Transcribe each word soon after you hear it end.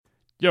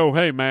Yo,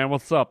 hey, man,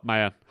 what's up,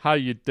 man? How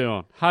you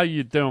doing? How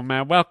you doing,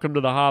 man? Welcome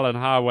to the Harland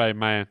Highway,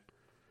 man.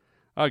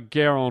 I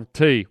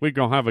guarantee we're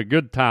going to have a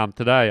good time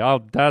today.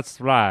 Oh, that's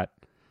right.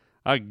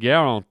 I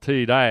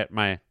guarantee that,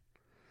 man.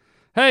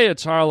 Hey,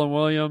 it's Harland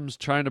Williams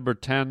trying to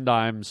pretend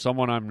I'm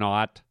someone I'm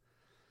not,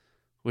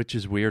 which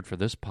is weird for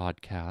this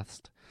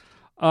podcast.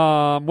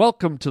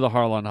 Welcome to the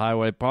Harland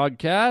Highway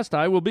podcast.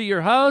 I will be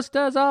your host,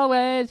 as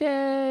always.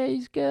 Yeah,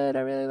 he's good.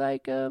 I really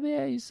like him.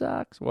 Yeah, he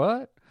sucks.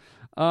 What?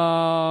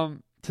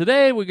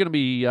 Today we're going to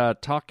be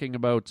talking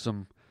about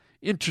some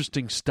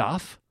interesting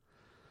stuff.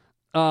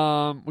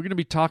 We're going to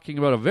be talking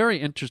about a very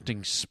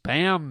interesting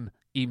spam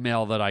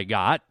email that I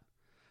got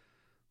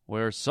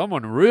where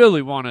someone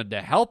really wanted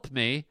to help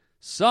me.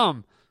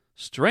 Some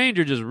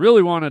stranger just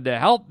really wanted to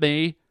help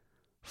me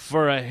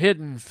for a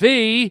hidden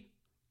fee.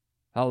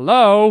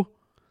 Hello?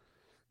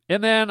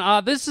 And then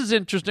this is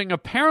interesting.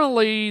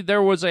 Apparently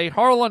there was a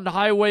Harland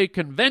Highway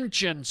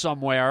convention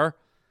somewhere,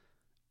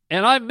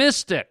 and I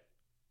missed it.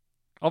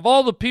 Of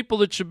all the people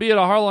that should be at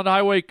a Harland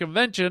Highway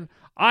convention,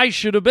 I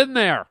should have been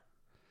there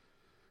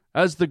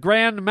as the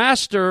grand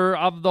master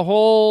of the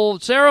whole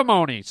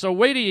ceremony. So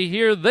wait till you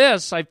hear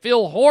this. I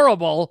feel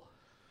horrible.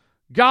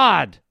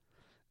 God.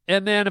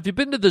 And then if you've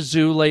been to the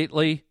zoo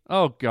lately,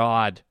 oh,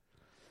 God.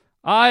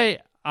 I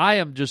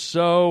am just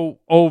so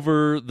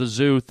over the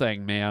zoo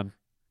thing, man.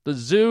 The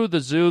zoo,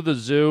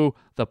 the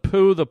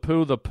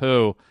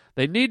poo.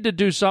 They need to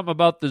do something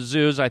about the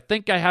zoos. I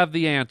think I have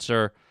the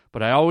answer,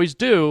 but I always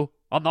do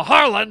on the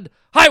Harland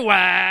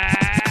Highway.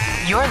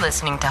 You're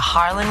listening to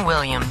Harland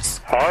Williams.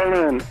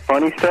 Harland,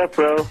 funny stuff,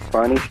 bro.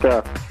 Funny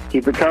stuff.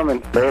 Keep it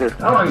coming. Later.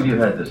 How long have you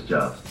had this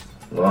job?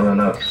 Long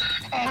enough.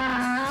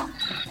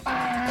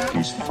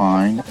 He's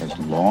fine as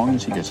long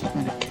as he gets his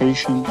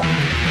medication.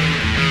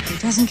 He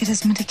doesn't get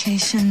his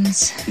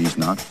medications. He's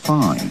not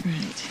fine.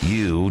 Right.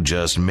 You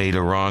just made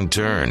a wrong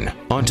turn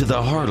onto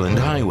the Harland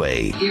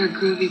Highway. You're a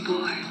groovy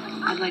boy.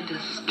 I'd like to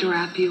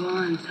strap you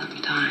on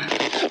sometime.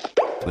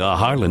 The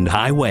Harland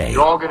Highway.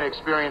 You're all going to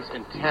experience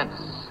intense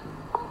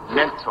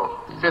mental,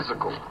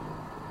 physical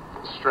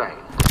strain.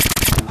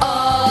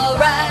 All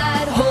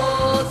right,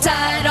 hold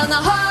tight on the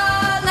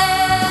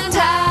Harland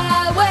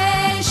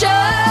Highway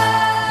show.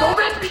 Don't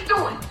make me do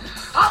it.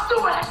 I'll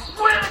do it, I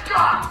swear to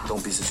God.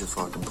 Don't be such a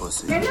fucking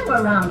pussy. You're new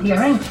around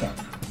here, ain't you?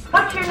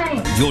 What's your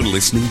name? You're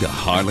listening to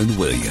Harland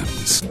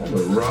Williams. Oh,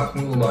 the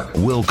rotten luck.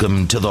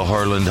 Welcome to the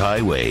Harland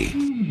Highway.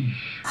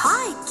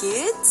 Hi,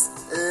 kids.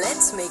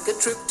 Let's make a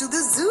trip to the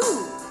zoo.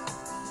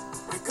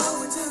 We're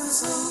going to the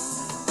zoo.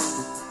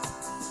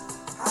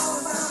 How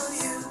about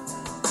you?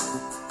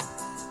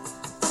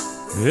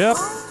 Yep.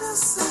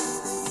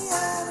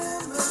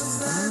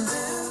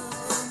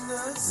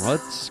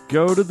 Let's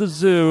go to the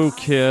zoo,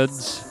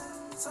 kids.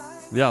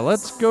 Yeah,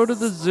 let's go to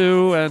the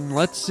zoo and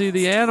let's see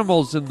the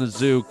animals in the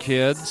zoo,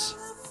 kids.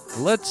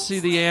 Let's see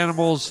the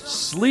animals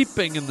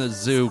sleeping in the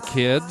zoo,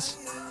 kids.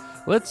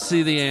 Let's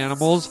see the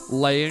animals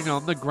laying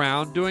on the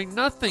ground doing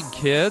nothing,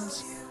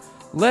 kids.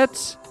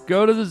 Let's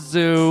go to the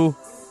zoo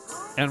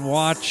and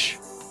watch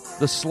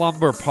the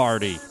slumber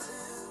party.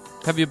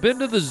 Have you been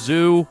to the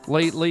zoo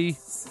lately?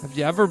 Have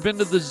you ever been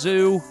to the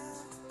zoo?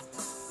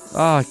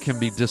 It can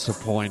be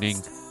disappointing.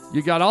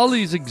 You got all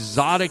these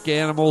exotic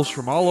animals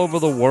from all over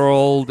the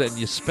world, and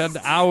you spend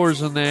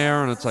hours in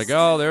there, and it's like,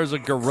 oh, there's a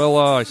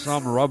gorilla. I saw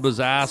him rub his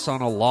ass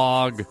on a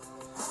log.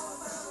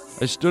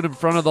 I stood in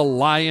front of the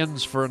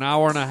lions for an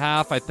hour and a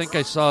half. I think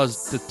I saw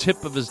the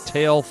tip of his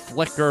tail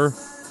flicker.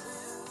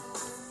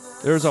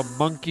 There's a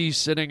monkey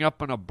sitting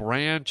up on a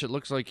branch. It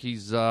looks like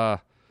he's, the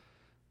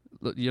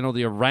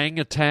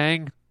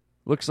orangutan.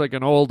 Looks like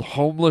an old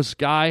homeless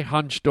guy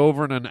hunched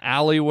over in an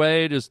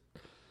alleyway, just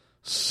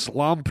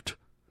slumped.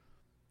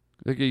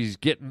 Like he's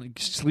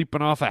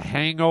sleeping off a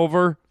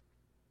hangover.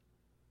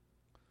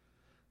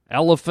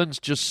 Elephants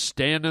just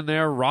standing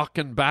there,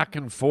 rocking back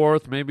and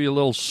forth, maybe a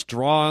little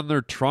straw in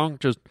their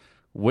trunk, just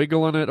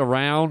wiggling it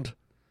around.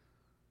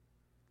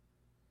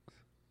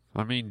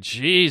 I mean,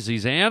 geez,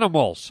 these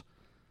animals.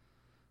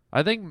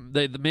 I think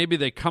maybe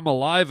they come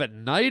alive at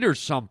night or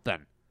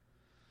something.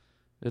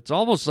 It's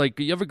almost like,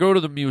 you ever go to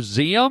the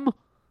museum?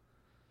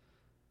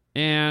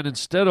 And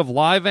instead of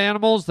live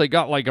animals, they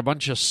got like a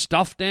bunch of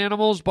stuffed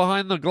animals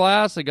behind the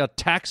glass. They got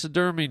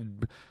taxidermy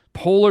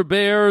polar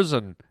bears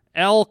and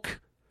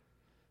elk,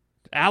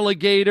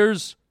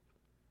 alligators.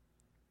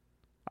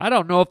 I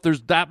don't know if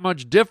there's that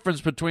much difference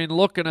between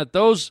looking at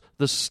those,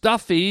 the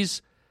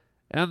stuffies,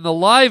 and the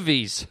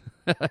liveys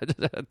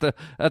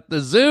at the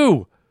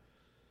zoo.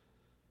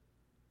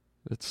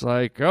 It's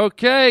like,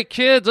 okay,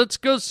 kids, let's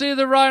go see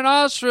the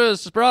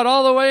rhinoceros brought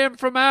all the way in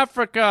from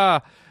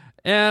Africa.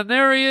 And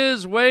there he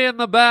is, way in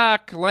the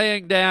back,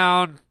 laying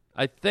down.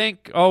 I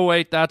think, oh,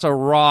 wait, that's a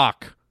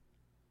rock.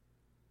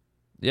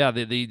 Yeah,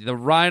 the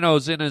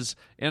rhino's in his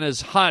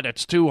hut.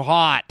 It's too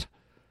hot.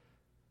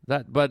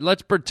 But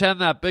let's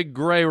pretend that big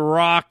gray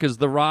rock is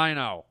the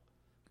rhino.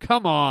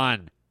 Come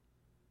on.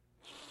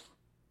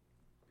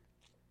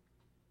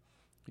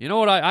 You know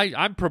what?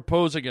 I'm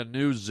proposing a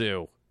new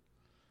zoo.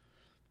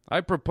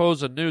 I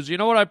propose a new zoo. You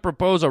know what I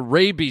propose? A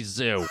rabies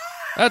zoo.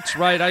 That's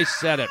right, I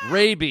said it.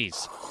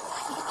 Rabies.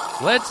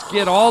 Let's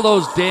get all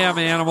those damn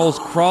animals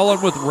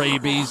crawling with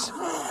rabies.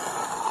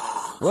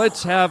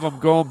 Let's have them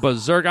going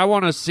berserk. I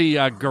want to see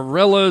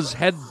gorillas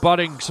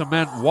headbutting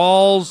cement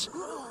walls.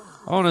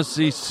 I want to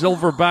see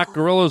silverback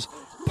gorillas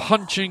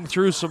punching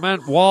through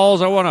cement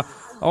walls. I want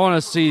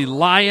to see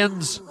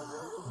lions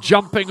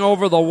jumping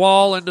over the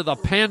wall into the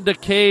panda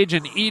cage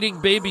and eating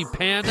baby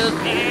pandas.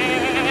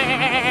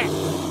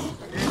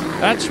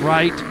 That's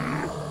right.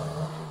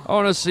 I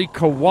want to see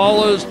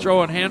koalas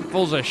throwing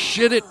handfuls of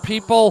shit at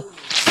people.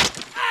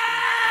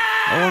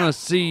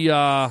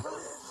 I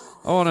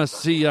want to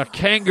see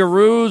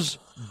kangaroos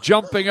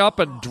jumping up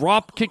and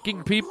drop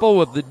kicking people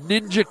with the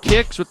ninja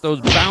kicks with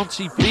those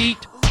bouncy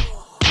feet.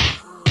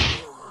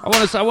 I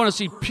want to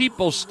see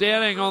people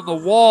standing on the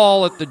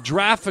wall at the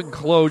giraffe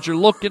enclosure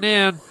looking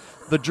in.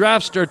 The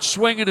giraffe starts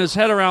swinging his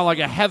head around like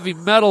a heavy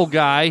metal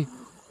guy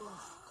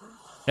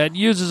and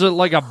uses it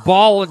like a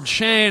ball and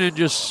chain and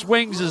just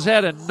swings his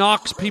head and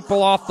knocks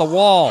people off the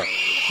wall.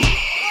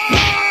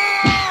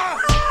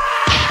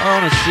 I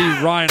want to see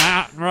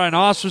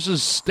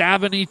rhinoceroses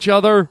stabbing each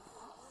other.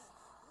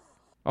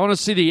 I want to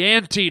see the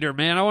anteater,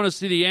 man. I want to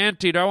see the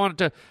anteater. I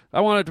want it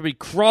to be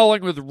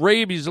crawling with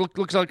rabies. It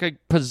looks like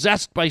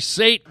possessed by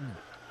Satan.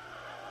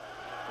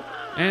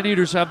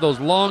 Anteaters have those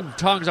long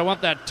tongues. I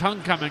want that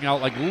tongue coming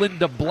out like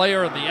Linda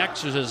Blair in The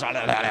Exorcist.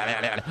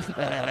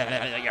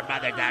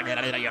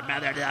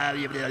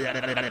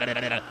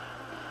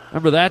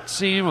 Remember that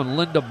scene when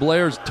Linda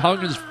Blair's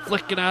tongue is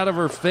flicking out of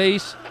her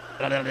face?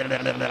 I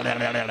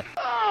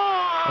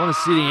want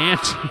to see the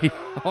anteater.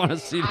 I want to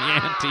see the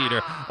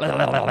anteater.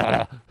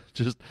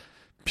 Just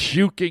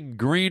puking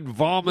green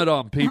vomit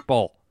on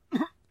people.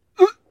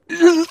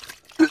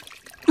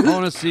 I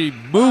want to see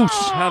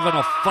moose having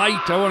a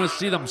fight. I want to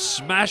see them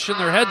smashing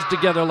their heads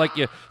together like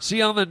you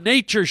see on the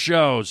nature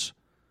shows.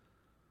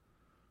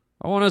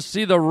 I want to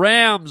see the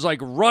rams like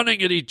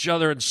running at each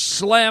other and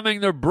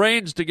slamming their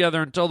brains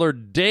together until they're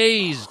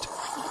dazed.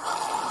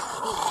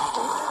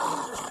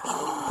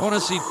 I want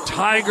to see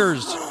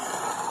tigers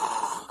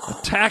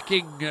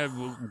attacking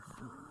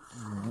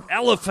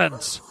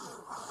elephants.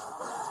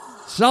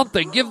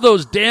 Something. Give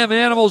those damn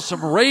animals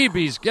some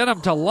rabies. Get them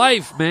to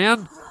life,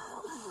 man.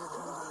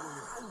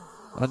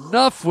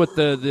 Enough with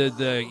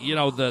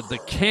the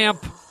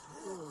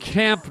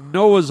camp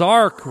Noah's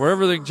Ark where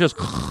everything just.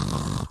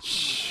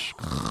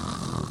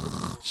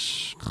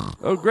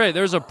 Oh, great.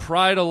 There's a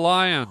pride of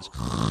lions.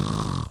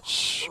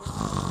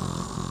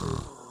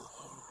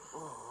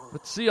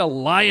 Let's see a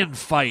lion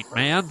fight,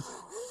 man.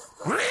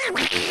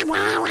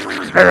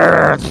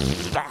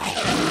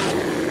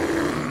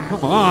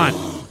 Come on.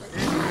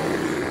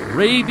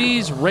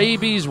 Rabies. I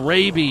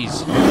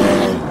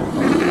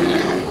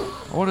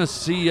want to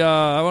see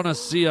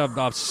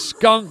a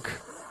skunk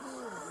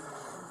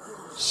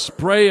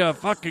spray a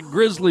fucking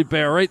grizzly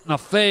bear right in the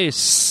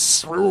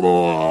face. I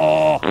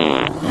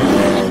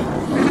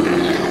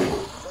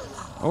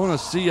want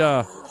to see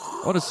a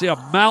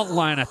mountain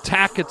lion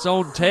attack its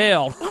own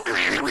tail.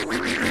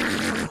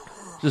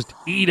 Just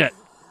eat it.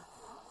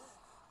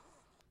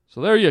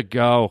 So there you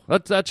go.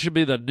 That should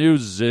be the new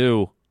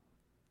zoo.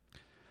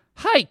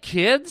 Hi,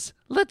 kids.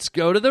 Let's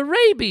go to the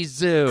Rabies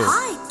Zoo.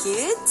 Hi,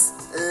 kids.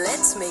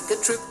 Let's make a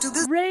trip to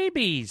the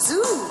Rabies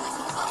Zoo.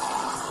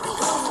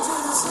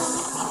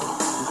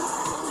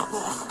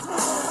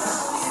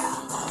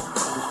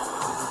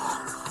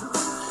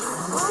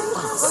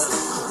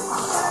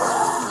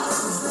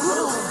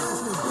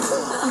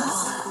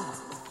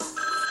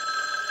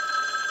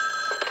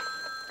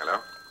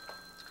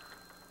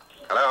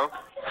 Hello?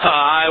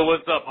 Hi,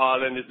 what's up,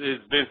 Harland?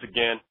 It's Vince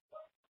again.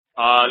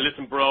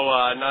 Listen, bro,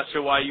 not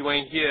sure why you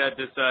ain't here at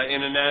this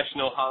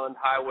International Harland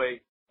Highway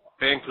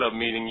fan club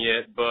meeting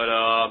yet, but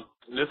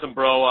listen,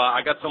 bro,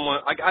 I got someone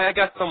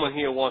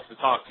here who wants to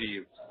talk to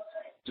you.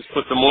 Just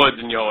put some words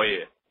in your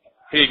ear.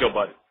 Here you go,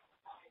 buddy.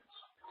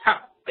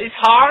 Is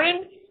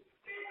Harland?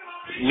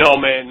 No,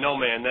 man.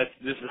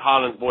 This is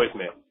Harland's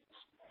voicemail.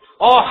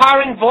 Oh,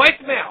 Harland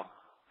voicemail.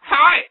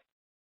 Hi,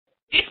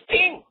 it's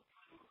Ping.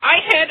 I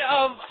head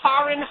of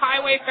Harland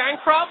Highway fan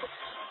club.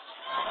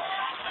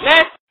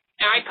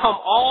 I come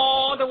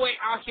all the way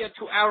out here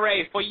to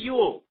LA for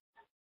you.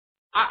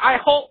 I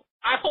hope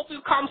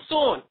you come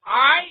soon.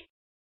 Alright?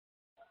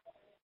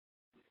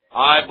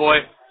 Alright,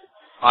 boy.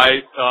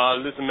 Alright,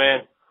 listen,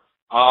 man.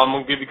 I'm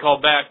gonna give you a call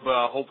back,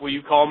 but hopefully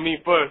you call me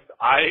first.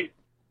 Alright?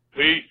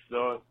 Peace,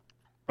 son.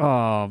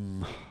 Oh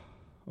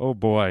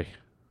boy.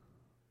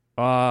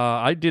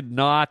 I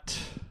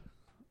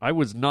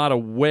was not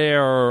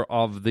aware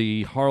of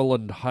the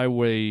Harland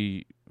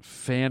Highway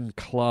fan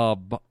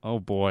club. Oh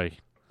boy.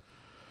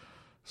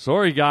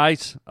 Sorry,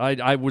 guys.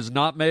 I was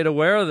not made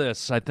aware of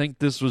this. I think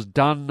this was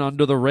done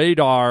under the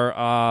radar.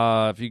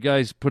 If you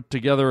guys put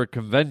together a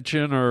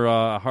convention or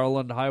a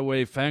Harland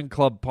Highway fan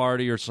club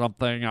party or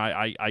something,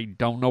 I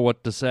don't know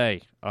what to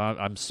say.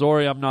 I'm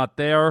sorry I'm not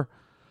there.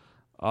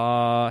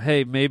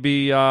 Hey,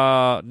 maybe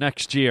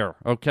next year,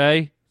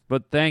 okay?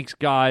 But thanks,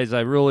 guys.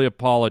 I really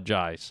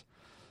apologize.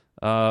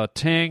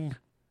 Ting,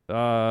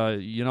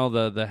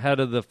 the head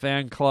of the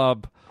fan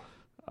club,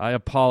 I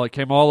apologize,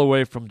 came all the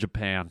way from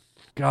Japan.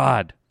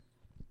 God.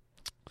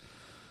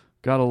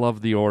 Gotta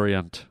love the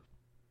Orient.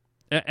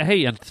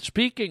 Hey, and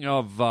speaking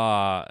of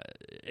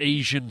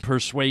Asian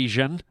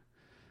persuasion,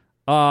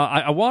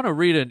 I want to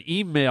read an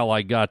email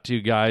I got to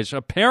you guys,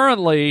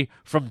 apparently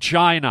from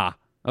China,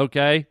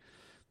 okay?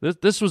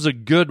 This was a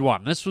good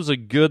one. This was a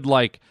good,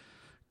 like,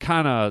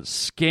 kind of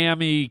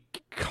scammy,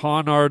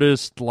 con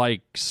artist,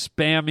 like,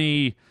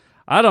 spammy.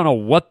 I don't know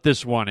what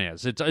this one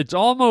is. It's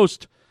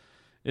almost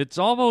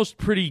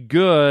pretty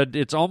good.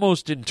 It's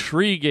almost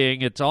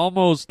intriguing. It's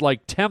almost,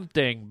 like,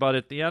 tempting. But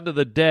at the end of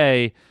the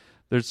day,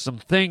 there's some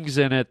things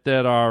in it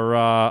that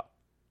are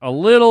a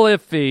little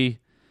iffy,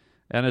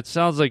 and it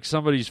sounds like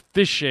somebody's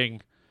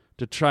fishing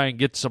to try and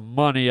get some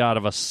money out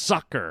of a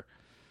sucker.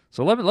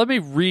 So let me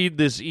read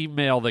this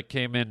email that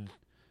came in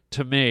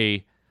to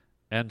me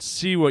and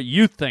see what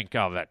you think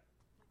of it.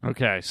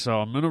 Okay,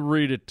 so I'm going to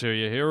read it to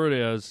you. Here it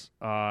is.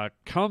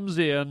 Comes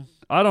in.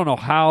 I don't know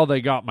how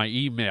they got my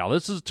email.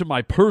 This is to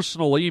my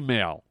personal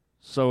email,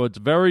 so it's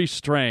very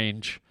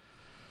strange.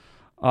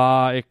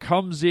 It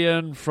comes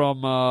in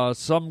from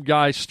some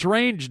guy,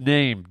 strange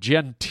name,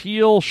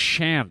 Gentile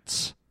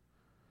Shantz.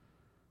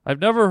 I've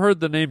never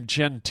heard the name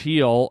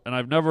Gentile, and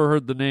I've never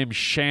heard the name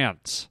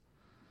Shantz.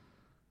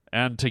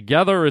 And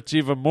together, it's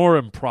even more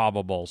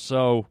improbable.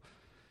 So,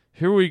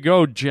 here we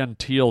go,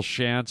 Gentile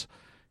Shantz.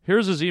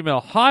 Here's his email.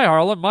 Hi,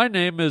 Harland. My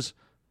name is...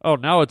 Oh,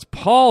 now it's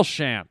Paul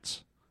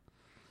Shantz.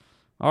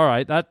 All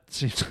right, that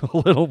seems a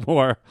little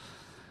more...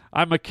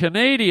 I'm a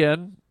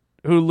Canadian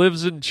who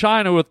lives in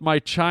China with my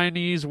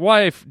Chinese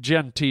wife,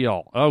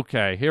 Gentile.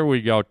 Okay, here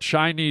we go.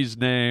 Chinese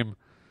name,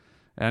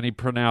 and he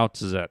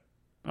pronounces it.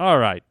 All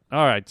right,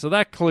 so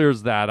that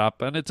clears that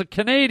up. And it's a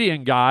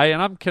Canadian guy,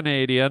 and I'm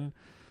Canadian,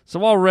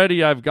 so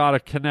already I've got a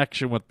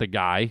connection with the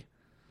guy.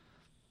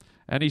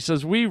 And he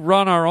says, we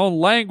run our own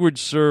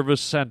language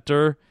service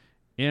center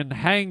in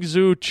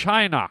Hangzhou,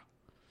 China.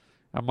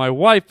 And my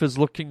wife is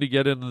looking to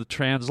get into the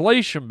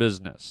translation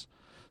business.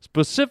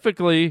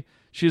 Specifically,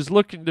 she's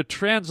looking to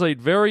translate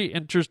very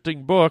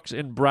interesting books,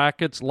 in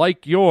brackets,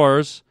 like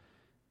yours,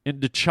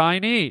 into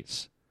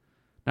Chinese.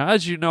 Now,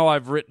 as you know,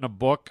 I've written a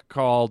book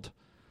called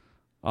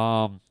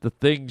The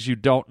Things You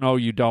Don't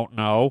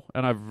Know,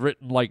 and I've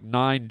written like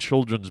 9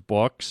 children's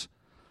books.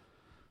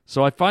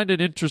 So I find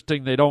it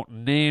interesting they don't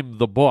name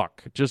the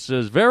book. It just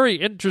says, very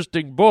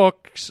interesting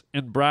books,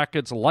 in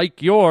brackets,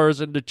 like yours,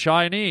 into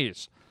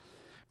Chinese.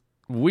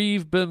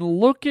 We've been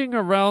looking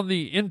around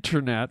the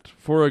internet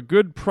for a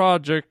good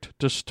project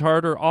to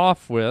start her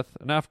off with,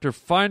 and after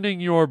finding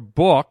your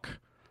book,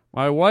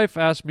 my wife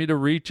asked me to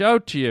reach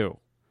out to you.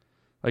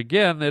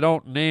 Again, they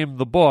don't name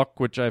the book,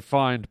 which I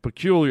find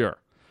peculiar.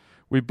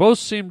 We both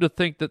seem to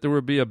think that there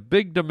would be a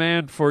big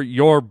demand for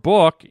your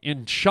book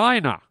in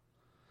China.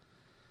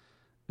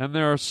 And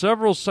there are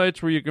several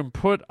sites where you can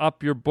put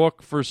up your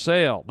book for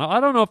sale. Now, I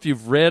don't know if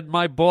you've read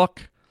my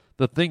book,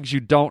 The Things You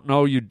Don't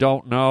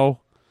Know.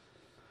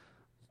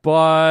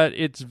 But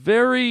it's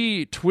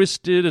very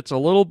twisted. It's a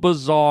little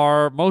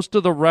bizarre. Most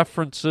of the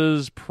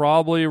references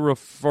probably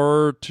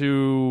refer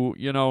to,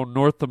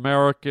 North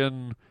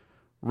American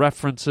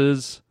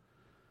references.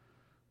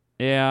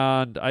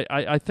 And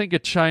I think a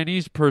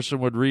Chinese person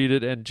would read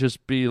it and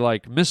just be,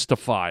 like,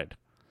 mystified.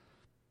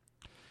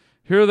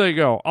 Here they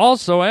go.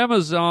 Also,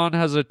 Amazon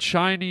has a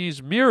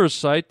Chinese mirror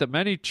site that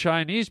many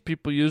Chinese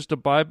people use to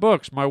buy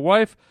books. My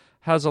wife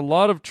has a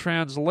lot of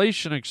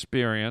translation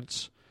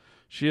experience.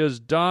 She has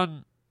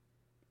done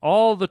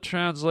all the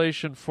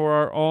translation for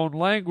our own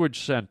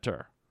language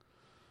center.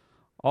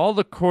 All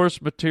the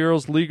course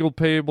materials, legal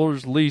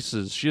papers,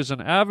 leases. She is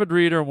an avid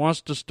reader and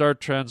wants to start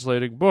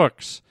translating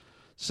books.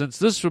 Since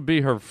this would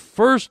be her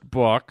first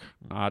book,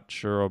 not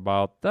sure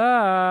about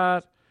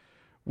that,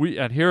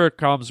 and here it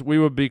comes, we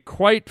would be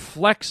quite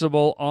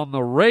flexible on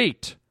the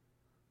rate.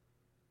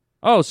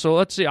 Oh, so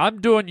let's see,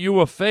 I'm doing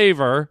you a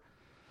favor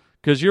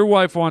because your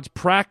wife wants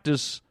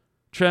practice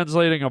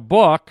translating a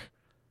book,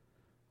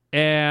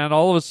 and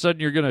all of a sudden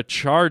you're going to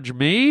charge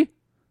me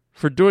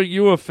for doing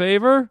you a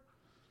favor?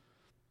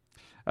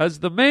 As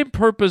the main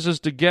purpose is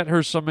to get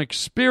her some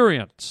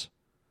experience.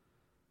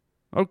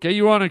 Okay,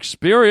 you want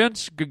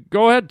experience?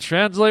 Go ahead,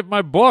 translate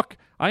my book.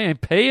 I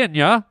ain't paying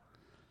ya.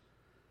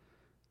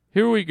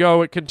 Here we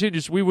go. It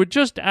continues. We would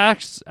just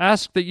ask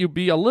that you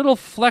be a little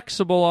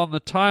flexible on the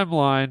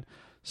timeline,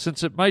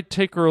 since it might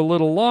take her a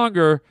little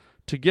longer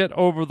to get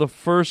over the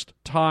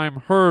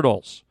first-time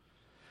hurdles.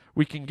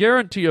 We can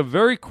guarantee a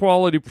very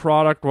quality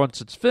product once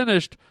it's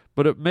finished,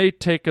 but it may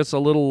take us a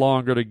little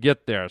longer to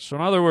get there. So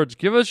in other words,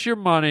 give us your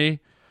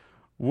money.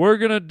 We're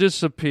going to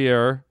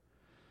disappear.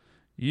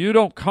 You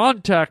don't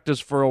contact us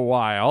for a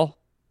while.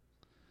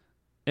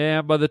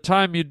 And by the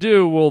time you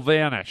do, we'll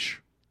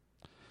vanish.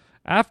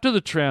 After the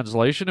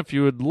translation, if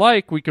you would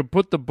like, we can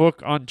put the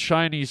book on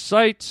Chinese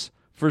sites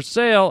for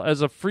sale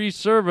as a free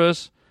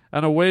service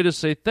and a way to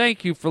say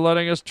thank you for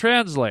letting us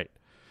translate.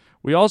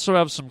 We also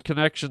have some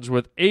connections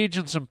with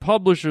agents and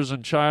publishers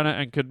in China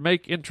and could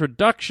make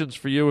introductions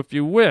for you if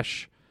you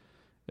wish.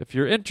 If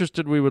you're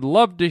interested, we would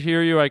love to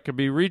hear you. I can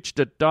be reached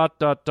at ...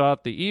 the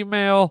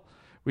email.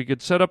 We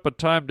could set up a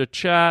time to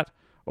chat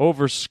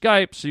over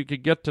Skype so you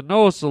could get to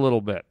know us a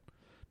little bit.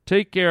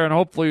 Take care, and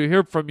hopefully we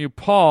hear from you,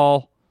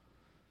 Paul.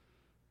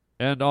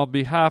 And on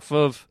behalf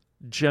of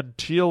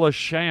Gentile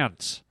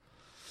Chance.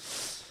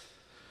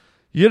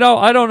 You know,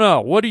 I don't know.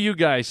 What do you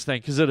guys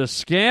think? Is it a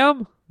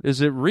scam? Is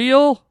it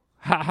real?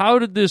 How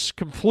did this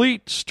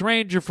complete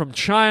stranger from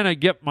China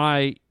get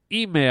my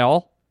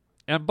email?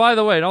 And by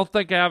the way, don't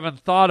think I haven't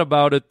thought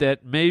about it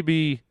that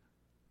maybe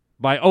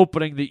by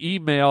opening the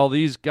email,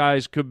 these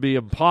guys could be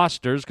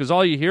imposters, because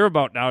all you hear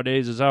about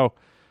nowadays is how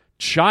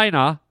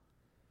China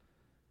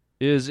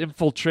is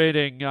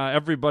infiltrating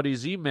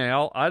everybody's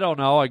email. I don't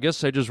know. I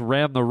guess I just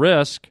ran the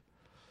risk.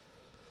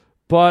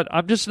 But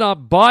I'm just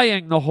not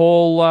buying the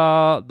whole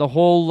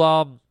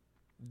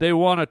they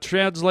want to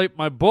translate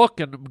my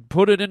book and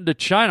put it into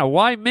China.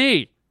 Why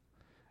me?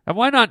 And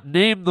why not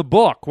name the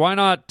book? Why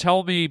not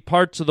tell me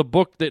parts of the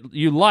book that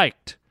you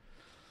liked?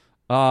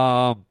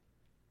 Why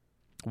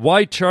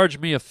charge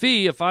me a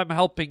fee if I'm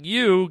helping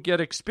you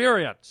get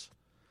experience?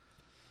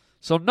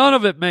 So none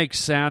of it makes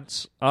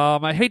sense.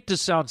 I hate to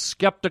sound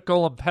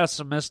skeptical and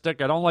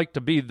pessimistic. I don't like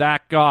to be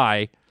that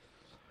guy.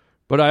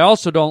 But I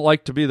also don't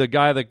like to be the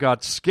guy that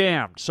got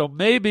scammed. So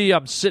maybe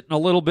I'm sitting a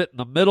little bit in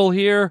the middle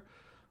here,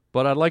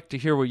 but I'd like to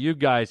hear what you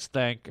guys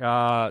think.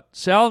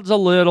 Sounds a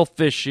little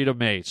fishy to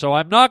me. So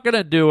I'm not going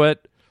to do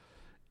it.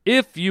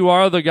 If you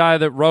are the guy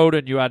that wrote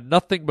and you had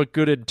nothing but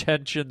good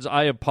intentions,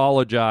 I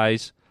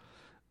apologize.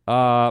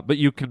 But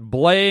you can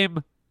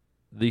blame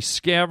the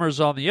scammers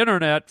on the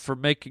internet for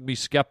making me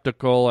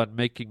skeptical and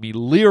making me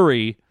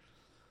leery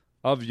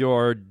of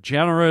your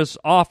generous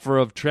offer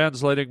of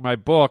translating my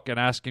book and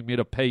asking me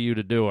to pay you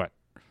to do it.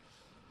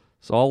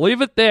 So I'll leave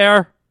it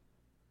there.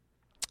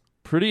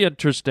 Pretty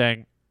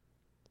interesting.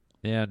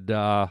 And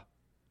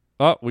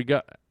we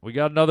got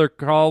another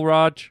call,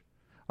 Raj.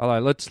 All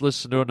right, let's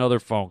listen to another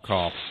phone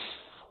call.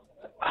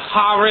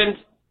 Harland,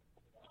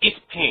 it's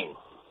Ping.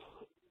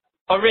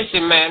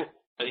 Listen, man,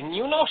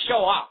 you know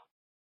show up.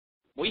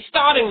 We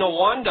starting to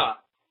wonder.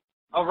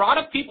 A lot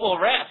of people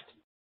left.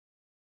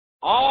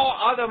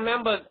 All other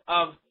members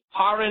of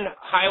Harland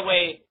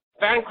Highway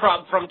fan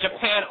club from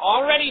Japan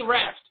already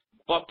left,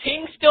 but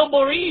Ping still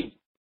believed.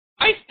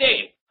 I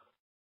stayed.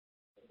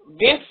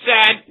 Vince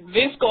said,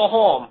 Vince, go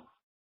home.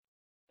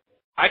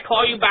 I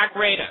call you back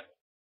later.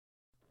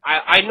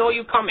 I know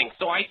you coming,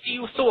 so I see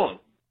you soon.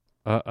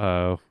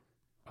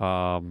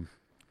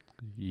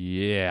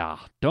 Yeah.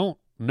 Don't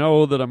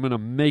know that I'm going to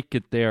make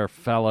it there,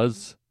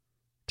 fellas.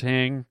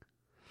 Ting.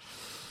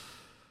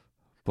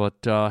 But,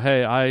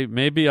 hey,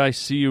 maybe I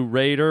see you,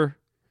 Raider.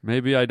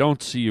 Maybe I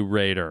don't see you,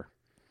 Raider.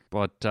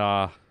 But,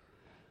 wow,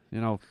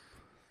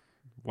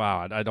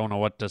 I don't know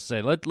what to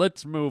say.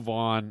 Let's move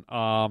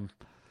on.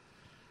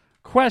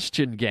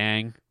 Question,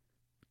 gang.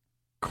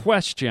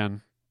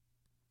 Question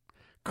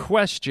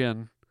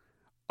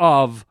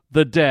of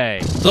the day.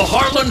 The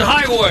Harland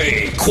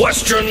Highway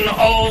question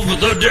of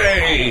the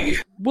day.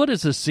 What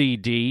is a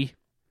CD?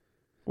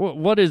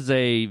 What is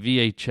a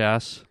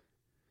VHS?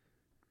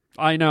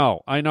 I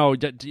know.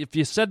 If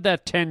you said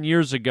that 10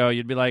 years ago,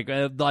 you'd be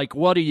like,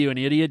 what are you, an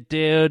idiot,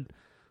 dude?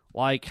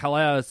 Like,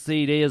 hello, a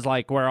CD is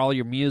like where all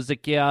your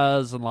music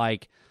is, and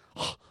like,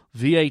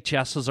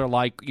 VHSs are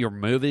like your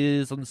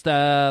movies and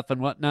stuff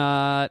and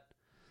whatnot.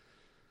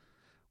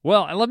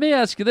 Well, let me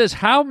ask you this.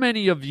 How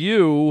many of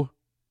you,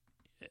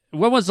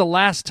 when was the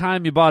last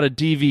time you bought a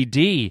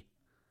DVD?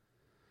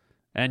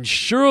 And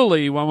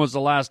surely, when was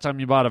the last time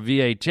you bought a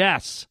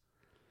VHS?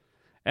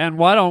 And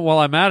why don't, while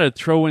I'm at it,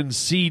 throw in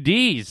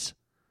CDs?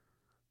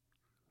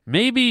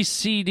 Maybe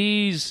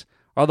CDs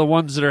are the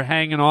ones that are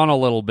hanging on a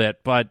little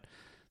bit, but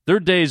their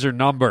days are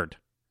numbered.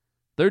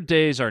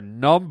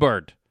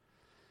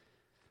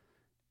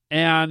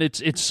 And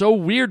it's so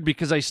weird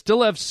because I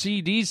still have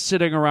CDs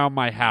sitting around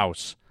my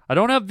house. I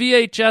don't have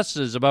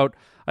VHSs.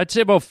 I'd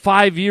say about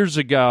 5 years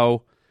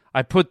ago,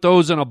 I put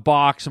those in a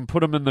box and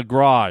put them in the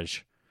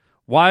garage.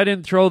 Why I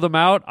didn't throw them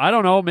out? I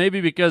don't know.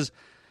 Maybe because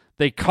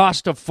they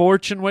cost a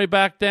fortune way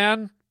back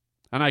then,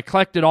 and I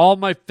collected all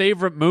my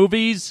favorite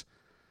movies,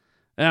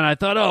 and I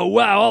thought, oh,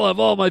 wow, I'll have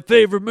all my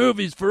favorite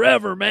movies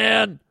forever,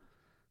 man.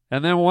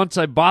 And then once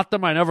I bought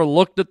them, I never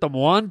looked at them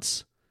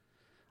once.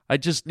 I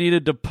just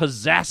needed to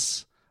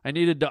possess. I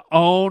needed to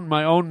own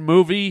my own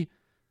movie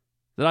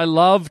that I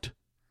loved.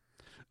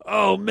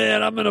 Oh,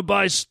 man, I'm going to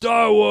buy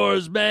Star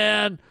Wars,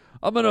 man.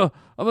 I'm gonna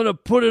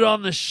put it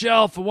on the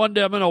shelf, and one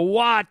day I'm going to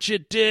watch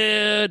it,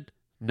 dude.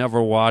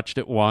 Never watched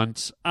it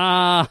once.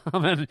 All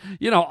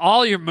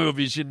your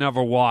movies you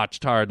never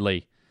watched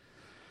hardly.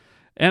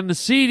 And the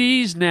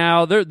CDs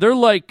now, they're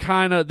like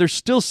they're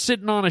still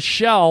sitting on a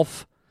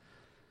shelf,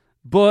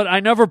 but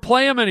I never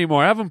play them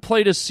anymore. I haven't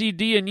played a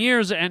CD in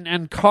years,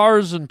 and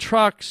cars and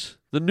trucks,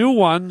 the new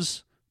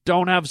ones,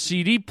 don't have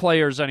CD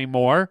players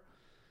anymore.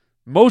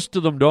 Most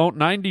of them don't.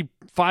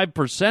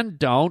 95%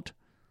 don't.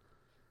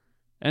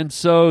 And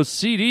so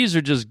CDs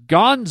are just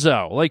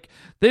gonzo. Like,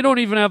 they don't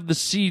even have the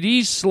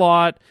CD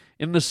slot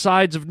in the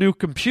sides of new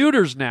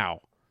computers now.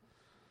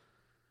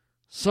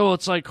 So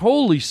it's like,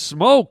 holy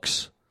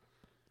smokes.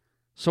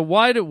 So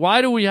why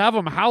do we have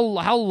them? How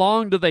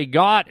long do they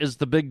got is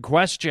the big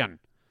question.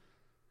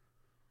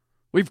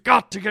 We've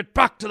got to get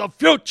back to the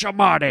future,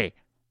 Marty.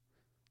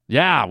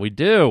 Yeah, we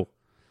do.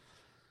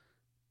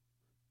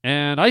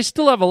 And I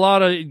still have a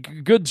lot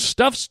of good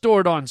stuff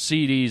stored on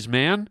CDs,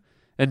 man,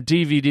 and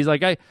DVDs.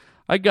 Like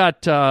I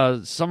got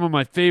some of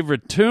my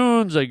favorite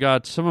tunes. I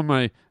got some of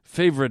my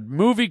favorite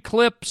movie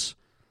clips.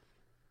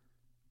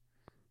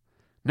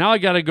 Now I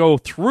got to go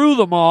through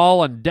them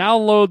all and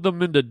download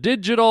them into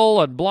digital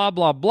and blah,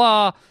 blah,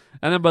 blah.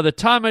 And then by the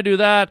time I do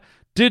that,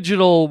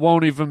 digital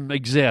won't even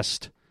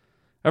exist.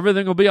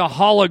 Everything will be a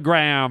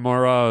hologram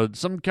or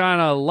some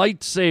kind of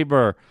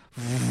lightsaber.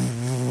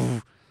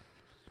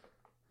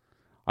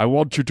 I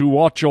want you to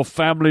watch your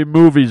family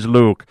movies,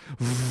 Luke.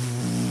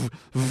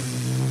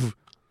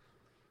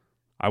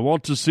 I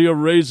want to see a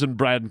Raisin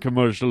Bran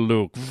commercial,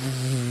 Luke.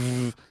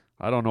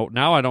 I don't know.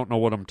 Now I don't know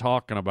what I'm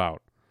talking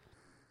about.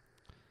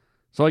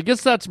 So I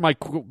guess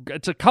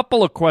it's a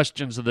couple of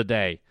questions of the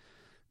day.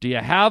 Do you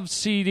have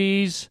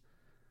CDs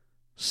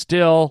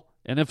still?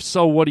 And if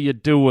so, what do you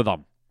do with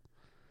them?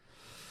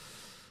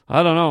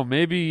 I don't know.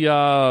 Maybe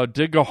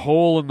dig a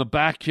hole in the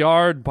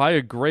backyard, buy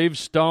a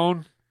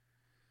gravestone,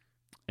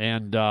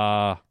 and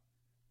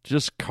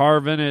just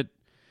carve in it,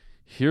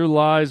 "Here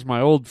lies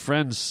my old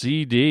friend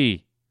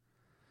CD."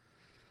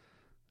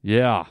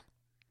 Yeah.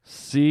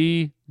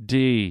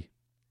 CD.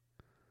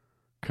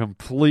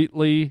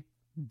 Completely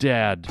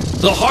dead.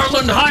 The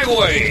Harland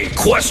Highway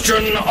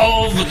question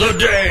of the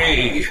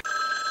day.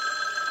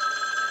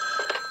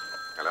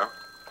 Hello?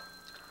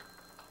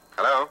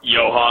 Hello?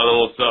 Yo, Harlan,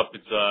 what's up?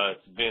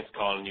 It's Vince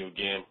calling you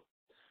again.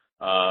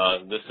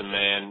 Listen,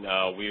 man,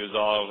 we was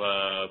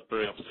all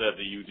pretty upset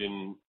that you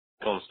didn't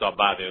come stop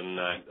by there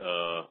tonight.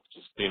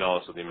 Just being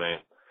honest with you, man.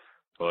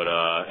 But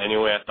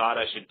anyway, I thought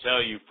I should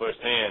tell you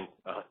firsthand.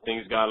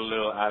 Things got a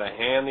little out of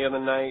hand the other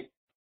night.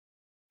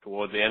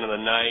 Towards the end of the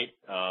night,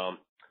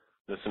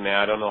 listen, man,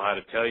 I don't know how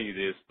to tell you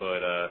this,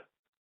 but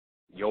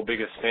your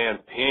biggest fan,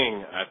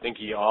 Ping, I think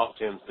he offed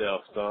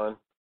himself, son.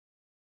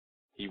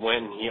 He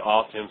went and he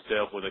offed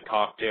himself with a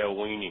cocktail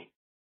weenie.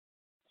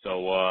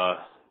 So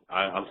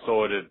I'm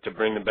sorry to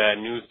bring the bad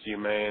news to you,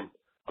 man.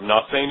 I'm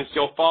not saying it's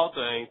your fault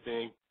or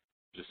anything.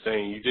 Just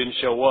saying you didn't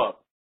show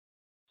up.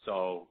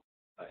 So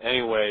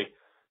anyway,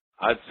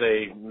 I'd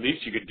say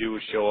least you could do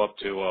is show up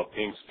to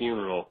Ping's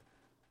funeral.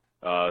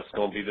 It's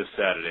going to be this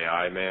Saturday, all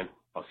right, man?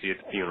 I'll see you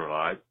at the funeral,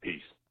 all right?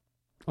 Peace.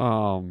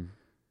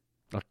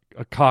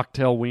 A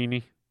cocktail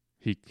weenie.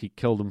 He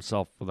killed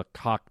himself with a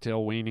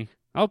cocktail weenie.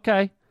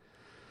 Okay.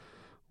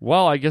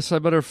 Well, I guess I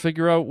better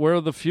figure out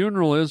where the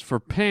funeral is for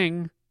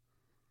Ping.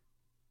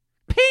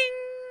 Ping!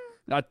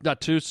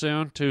 Not too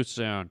soon, too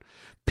soon.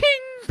 Ping,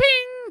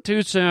 ping!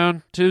 Too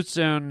soon, too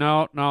soon.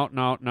 No.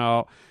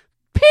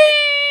 Ping!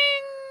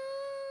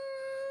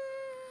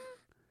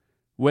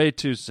 Way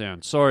too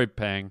soon. Sorry,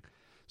 Ping.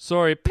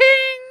 Sorry, Ping!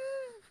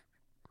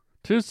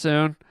 Too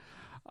soon.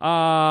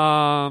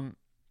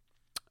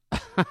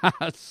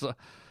 So,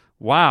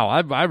 wow,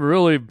 I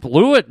really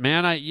blew it,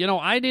 man.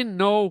 I didn't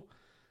know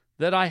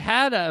that I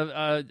had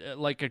a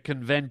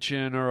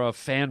convention or a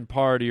fan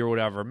party or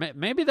whatever.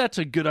 Maybe that's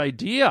a good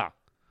idea.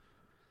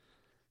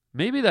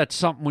 Maybe that's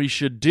something we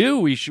should do.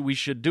 We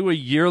should do a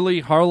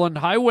yearly Harland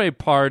Highway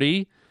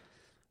party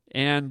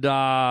and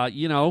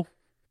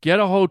get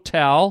a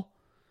hotel.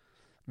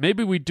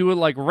 Maybe we do it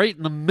like right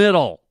in the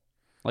middle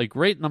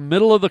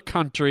of the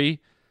country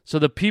so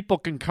the people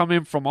can come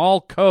in from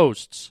all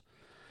coasts.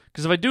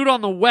 Because if I do it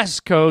on the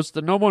West Coast,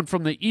 then no one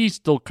from the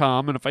East will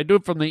come. And if I do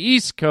it from the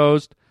East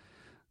Coast,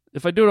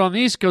 if I do it on the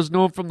East Coast,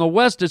 no one from the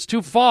West, it's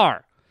too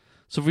far.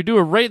 So if we do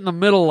it right in the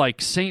middle,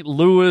 like St.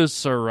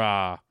 Louis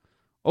or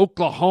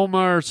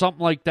Oklahoma or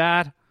something like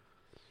that,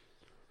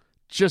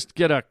 just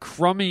get a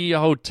crummy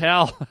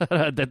hotel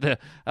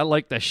at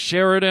like the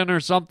Sheraton or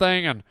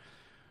something and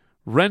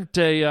rent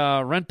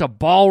a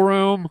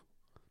ballroom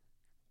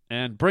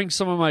and bring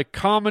some of my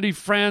comedy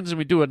friends, and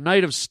we do a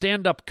night of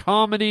stand-up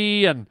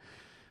comedy, and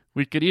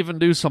we could even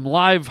do some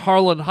live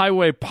Harland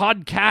Highway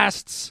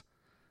podcasts,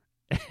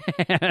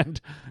 and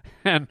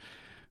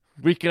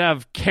we could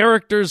have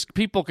characters.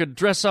 People could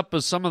dress up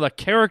as some of the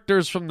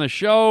characters from the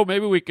show.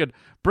 Maybe we could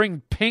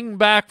bring Ping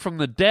back from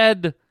the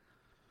dead.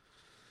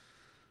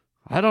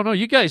 I don't know.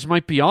 You guys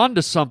might be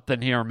onto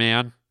something here,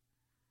 man.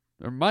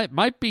 There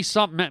might be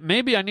something.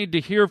 Maybe I need to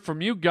hear from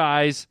you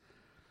guys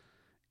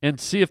and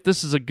see if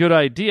this is a good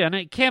idea. And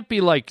it can't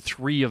be like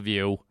 3 of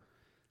you.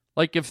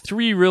 Like if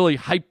 3 really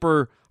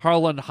hyper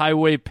Harland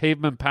Highway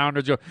pavement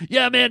pounders go,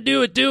 yeah, man,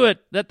 do it.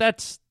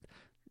 That's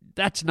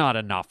not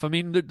enough. I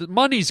mean, the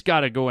money's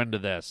got to go into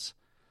this.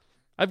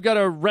 I've got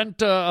to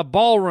rent a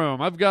ballroom.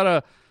 I've got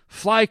to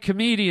fly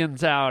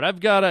comedians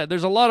out.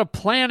 There's a lot of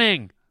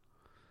planning.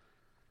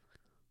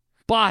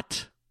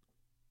 But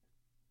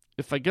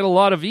if I get a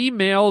lot of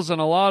emails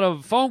and a lot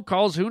of phone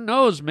calls, who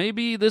knows?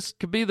 Maybe this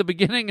could be the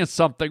beginning of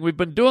something. We've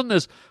been doing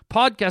this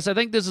podcast. I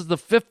think this is the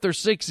 5th or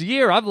 6th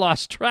year. I've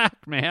lost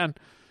track, man.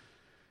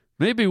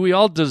 Maybe we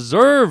all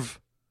deserve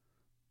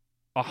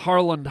a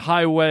Harland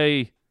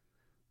Highway,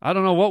 I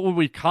don't know, what would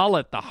we call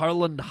it? The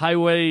Harland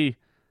Highway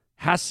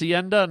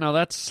Hacienda? No,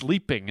 that's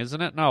sleeping,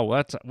 isn't it? No,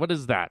 what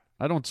is that?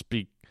 I don't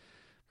speak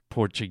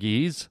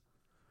Portuguese.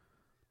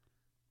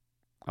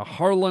 A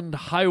Harland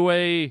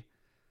Highway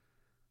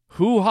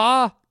HOO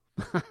HAW?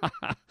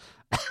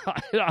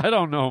 I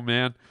don't know,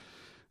 man.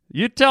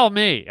 You tell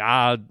me.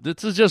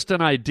 This is just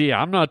an idea.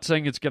 I'm not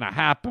saying it's going to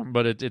happen,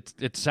 but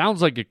it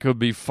sounds like it could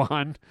be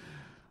fun.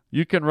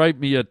 You can write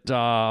me at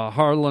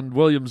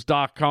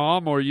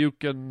harlandwilliams.com, or you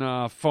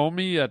can phone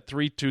me at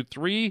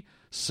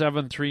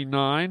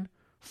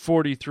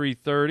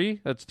 323-739-4330.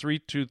 That's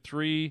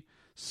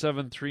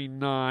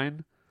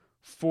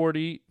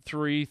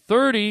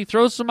 323-739-4330.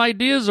 Throw some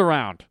ideas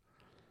around.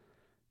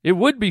 It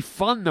would be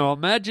fun, though.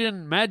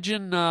 Imagine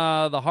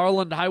the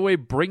Harland Highway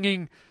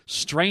bringing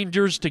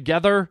strangers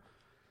together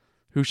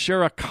who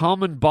share a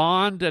common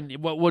bond. And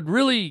what would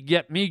really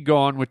get me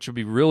going, which would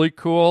be really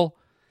cool,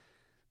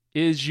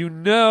 is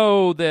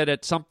that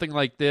at something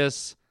like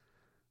this,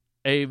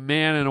 a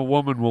man and a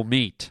woman will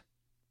meet.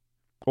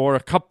 Or a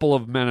couple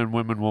of men and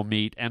women will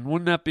meet. And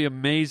wouldn't that be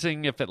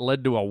amazing if it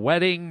led to a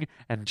wedding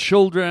and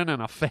children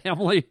and a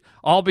family,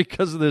 all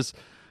because of this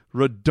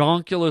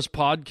redonkulous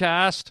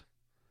podcast?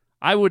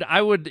 I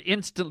would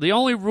instantly, the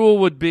only rule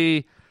would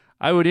be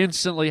I would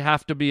instantly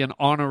have to be an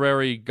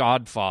honorary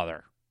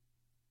godfather.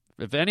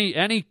 If any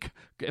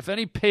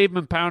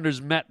pavement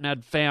pounders met and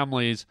had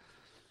families,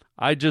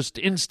 I just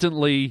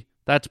instantly,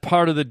 that's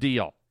part of the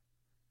deal.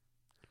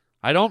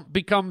 I don't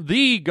become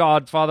the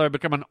godfather, I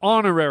become an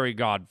honorary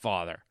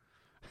godfather.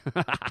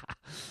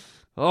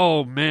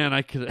 Oh man,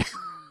 I could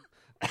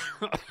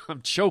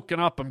I'm choking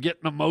up, I'm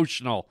getting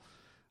emotional.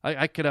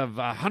 I could have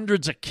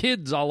hundreds of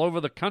kids all over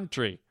the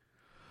country.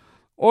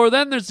 Or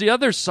then there's the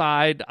other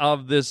side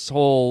of this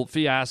whole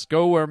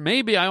fiasco where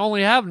maybe I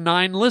only have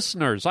 9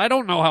 listeners. I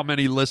don't know how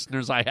many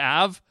listeners I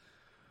have.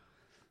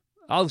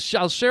 I'll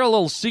share a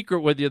little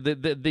secret with you.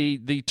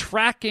 The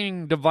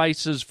tracking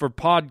devices for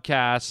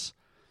podcasts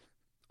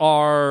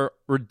are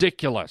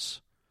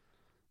ridiculous.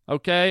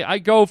 Okay? I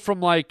go from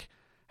like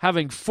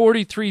having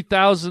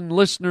 43,000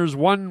 listeners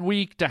one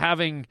week to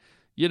having,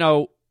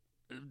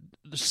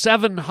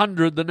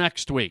 700 the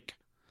next week.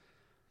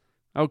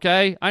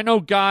 Okay? I know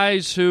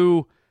guys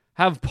who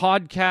have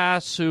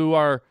podcasts who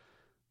are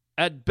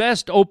at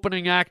best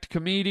opening act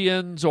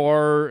comedians,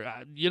 or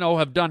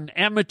have done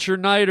amateur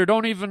night, or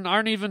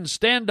aren't even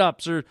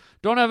stand-ups, or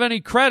don't have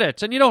any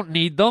credits, and you don't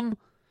need them.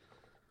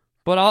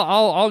 But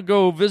I'll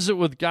go visit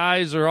with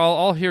guys, or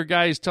I'll hear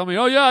guys tell me,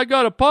 "Oh yeah, I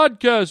got a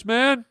podcast,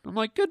 man." I'm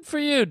like, "Good for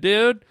you,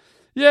 dude."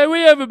 Yeah, we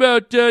have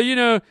about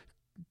 10,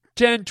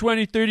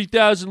 20,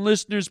 30,000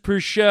 listeners per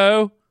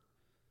show.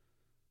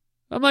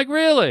 I'm like,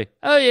 really?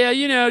 Oh,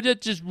 yeah,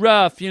 that's just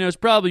rough. It's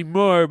probably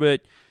more,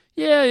 but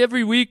yeah,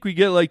 every week we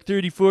get like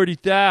 30,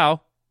 40,000.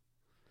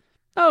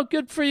 Oh,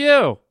 good for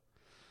you.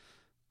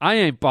 I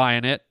ain't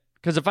buying it,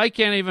 because if I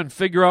can't even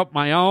figure out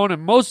my own,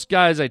 and most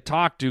guys I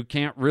talk to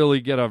can't really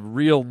get a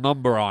real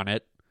number on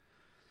it.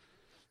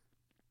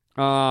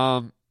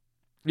 I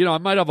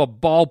might have a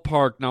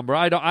ballpark number.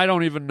 I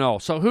don't even know.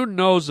 So who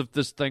knows if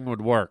this thing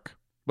would work,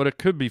 but it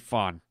could be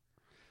fun.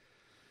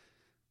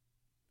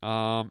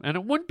 And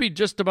it wouldn't be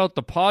just about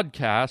the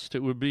podcast.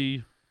 It would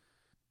be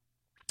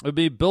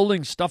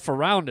building stuff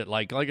around it.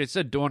 Like I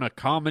said, doing a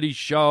comedy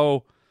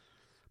show,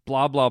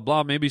 blah, blah,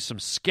 blah. Maybe some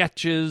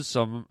sketches,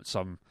 some,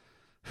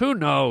 who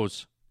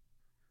knows?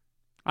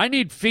 I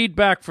need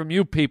feedback from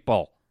you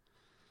people.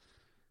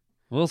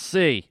 We'll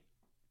see.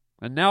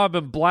 And now I've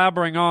been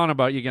blabbering on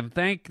about, you can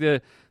thank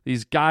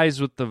these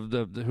guys with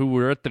the who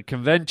were at the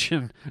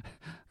convention,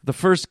 the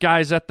first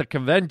guys at the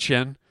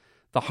convention,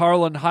 the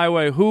Harland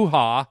Highway HOO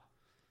HAW.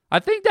 I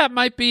think that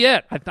might be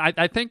it.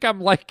 I think I'm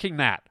liking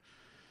that.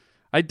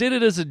 I did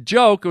it as a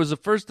joke. It was the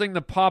first thing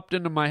that popped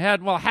into my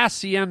head. Well,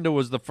 hacienda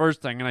was the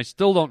first thing, and I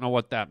still don't know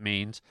what that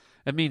means.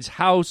 It means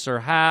house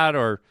or hat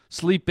or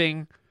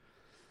sleeping.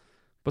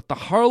 But the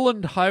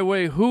Harland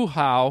Highway HOO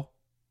HAW,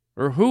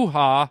 or HOO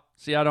HAW,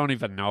 see, I don't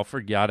even know.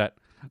 Forget it.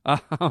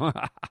 All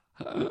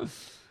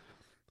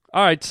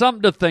right,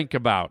 something to think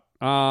about.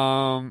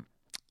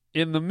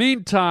 In the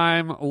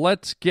meantime,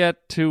 let's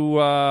get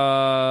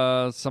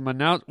to some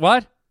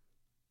What?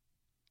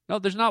 No,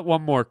 there's not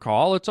one more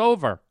call. It's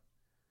over.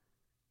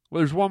 Well,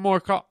 there's one more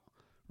call.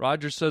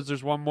 Roger says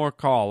there's one more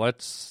call.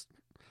 Let's...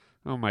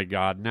 Oh, my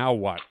God. Now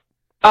what?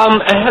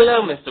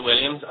 Hello, Mr.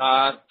 Williams.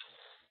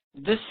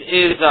 This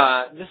is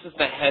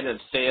the head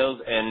of sales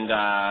and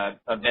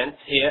events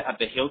here at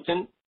the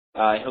Hilton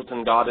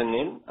Garden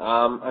Inn.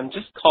 I'm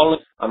just calling.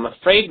 I'm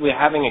afraid we're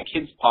having a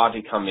kids'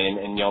 party come in,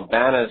 and your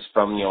banners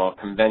from your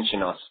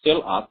convention are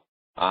still up.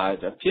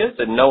 It appears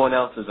that no one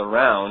else is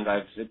around.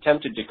 I've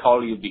attempted to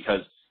call you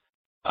because...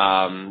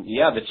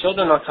 the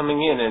children are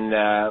coming in, and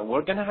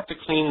we're going to have to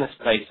clean this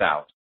place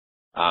out.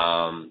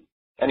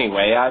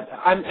 Anyway,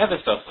 I'm ever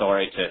so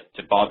sorry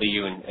to bother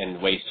you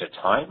and waste your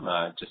time.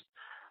 Just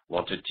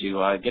wanted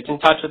to get in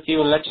touch with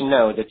you and let you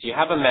know that you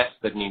have a mess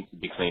that needs to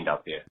be cleaned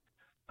up here.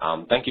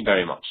 Thank you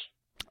very much.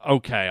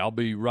 Okay, I'll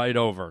be right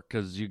over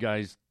because you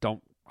guys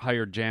don't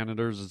hire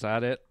janitors. Is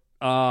that it?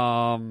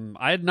 I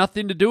had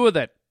nothing to do with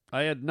it.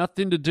 I had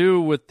nothing to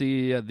do with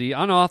the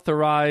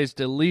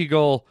unauthorized,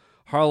 illegal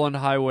Harland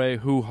Highway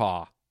HOO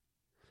HAW.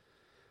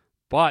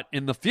 But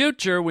in the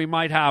future, we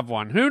might have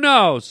one. Who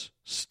knows?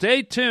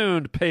 Stay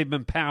tuned,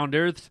 pavement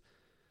pounders.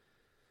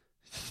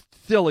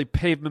 Silly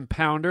pavement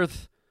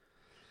pounders.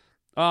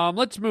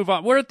 Let's move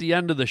on. We're at the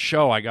end of the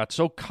show. I got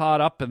so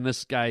caught up in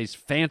this guy's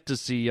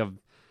fantasy of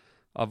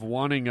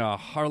wanting a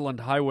Harland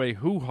Highway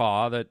HOO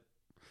HAW that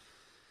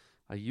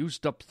I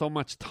used up so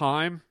much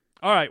time.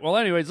 All right, well,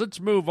 anyways, let's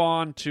move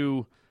on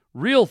to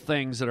real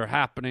things that are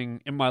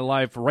happening in my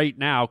life right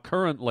now,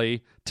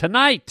 currently.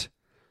 Tonight,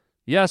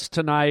 yes,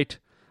 tonight,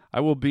 I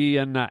will be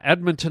in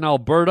Edmonton,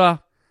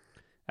 Alberta,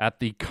 at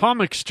the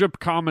Comic Strip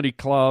Comedy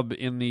Club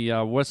in the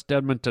West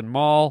Edmonton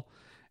Mall,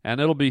 and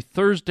it'll be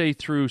Thursday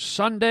through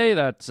Sunday.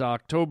 That's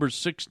October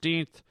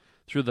 16th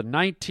through the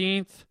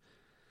 19th,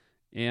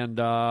 and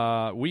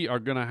we are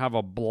going to have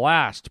a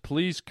blast.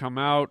 Please come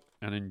out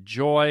and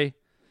enjoy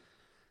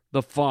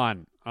the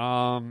fun.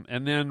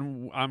 And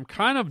then I'm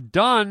kind of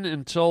done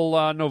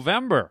until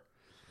November.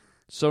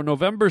 So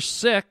November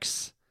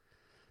 6th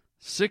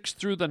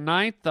through the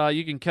 9th,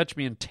 you can catch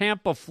me in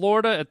Tampa,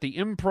 Florida at the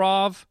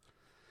Improv,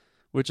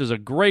 which is a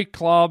great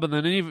club, and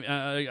then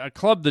a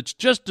club that's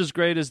just as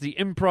great as the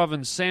Improv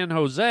in San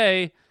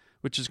Jose,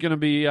 which is going to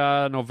be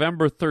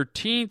November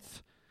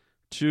 13th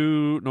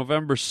to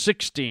November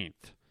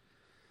 16th.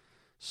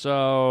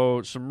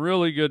 So some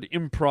really good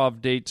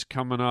improv dates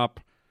coming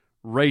up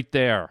right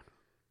there.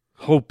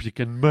 Hope you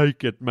can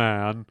make it,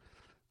 man.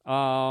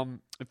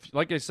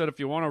 Like I said, if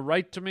you want to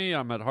write to me,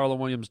 I'm at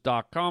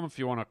harlandwilliams.com. If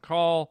you want to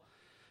call,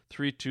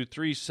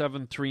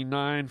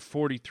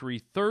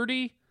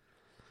 323-739-4330.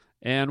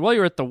 And while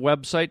you're at the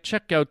website,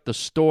 check out the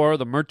store,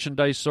 the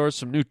merchandise store.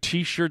 Some new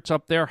T-shirts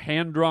up there,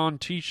 hand-drawn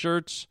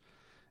T-shirts.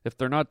 If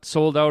they're not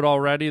sold out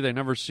already, they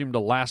never seem to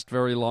last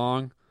very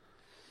long.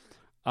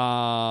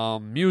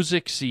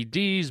 Music,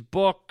 CDs,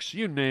 books,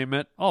 you name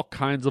it. All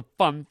kinds of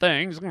fun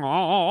things.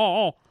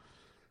 Aww.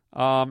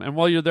 And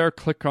while you're there,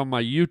 click on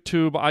my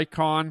YouTube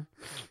icon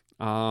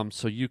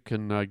so you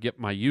can get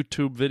my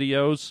YouTube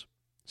videos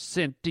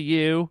sent to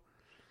you.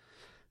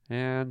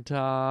 And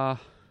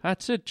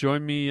that's it.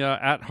 Join me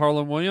at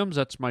Harland Williams.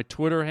 That's my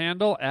Twitter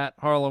handle, at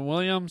Harland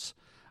Williams.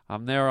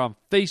 I'm there on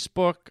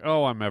Facebook.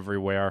 Oh, I'm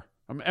everywhere.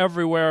 I'm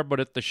everywhere but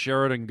at the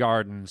Sheridan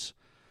Gardens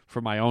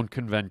for my own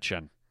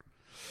convention.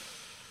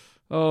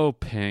 Oh,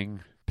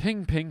 ping.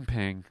 Ping, ping,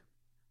 ping.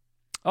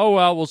 Oh,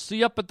 well, we'll see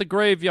you up at the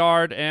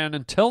graveyard, and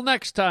until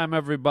next time,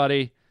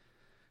 everybody,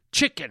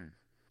 chicken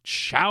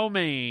chow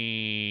mein,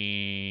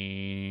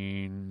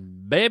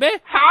 baby.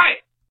 Hi,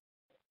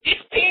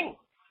 it's Ping.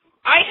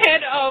 I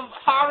head of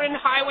Harland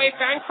Highway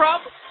Fan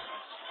Club.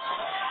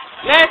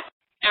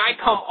 I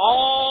come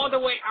all the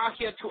way out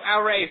here to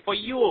LA for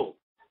you.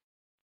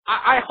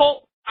 I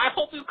hope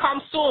you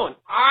come soon.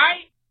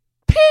 Alright?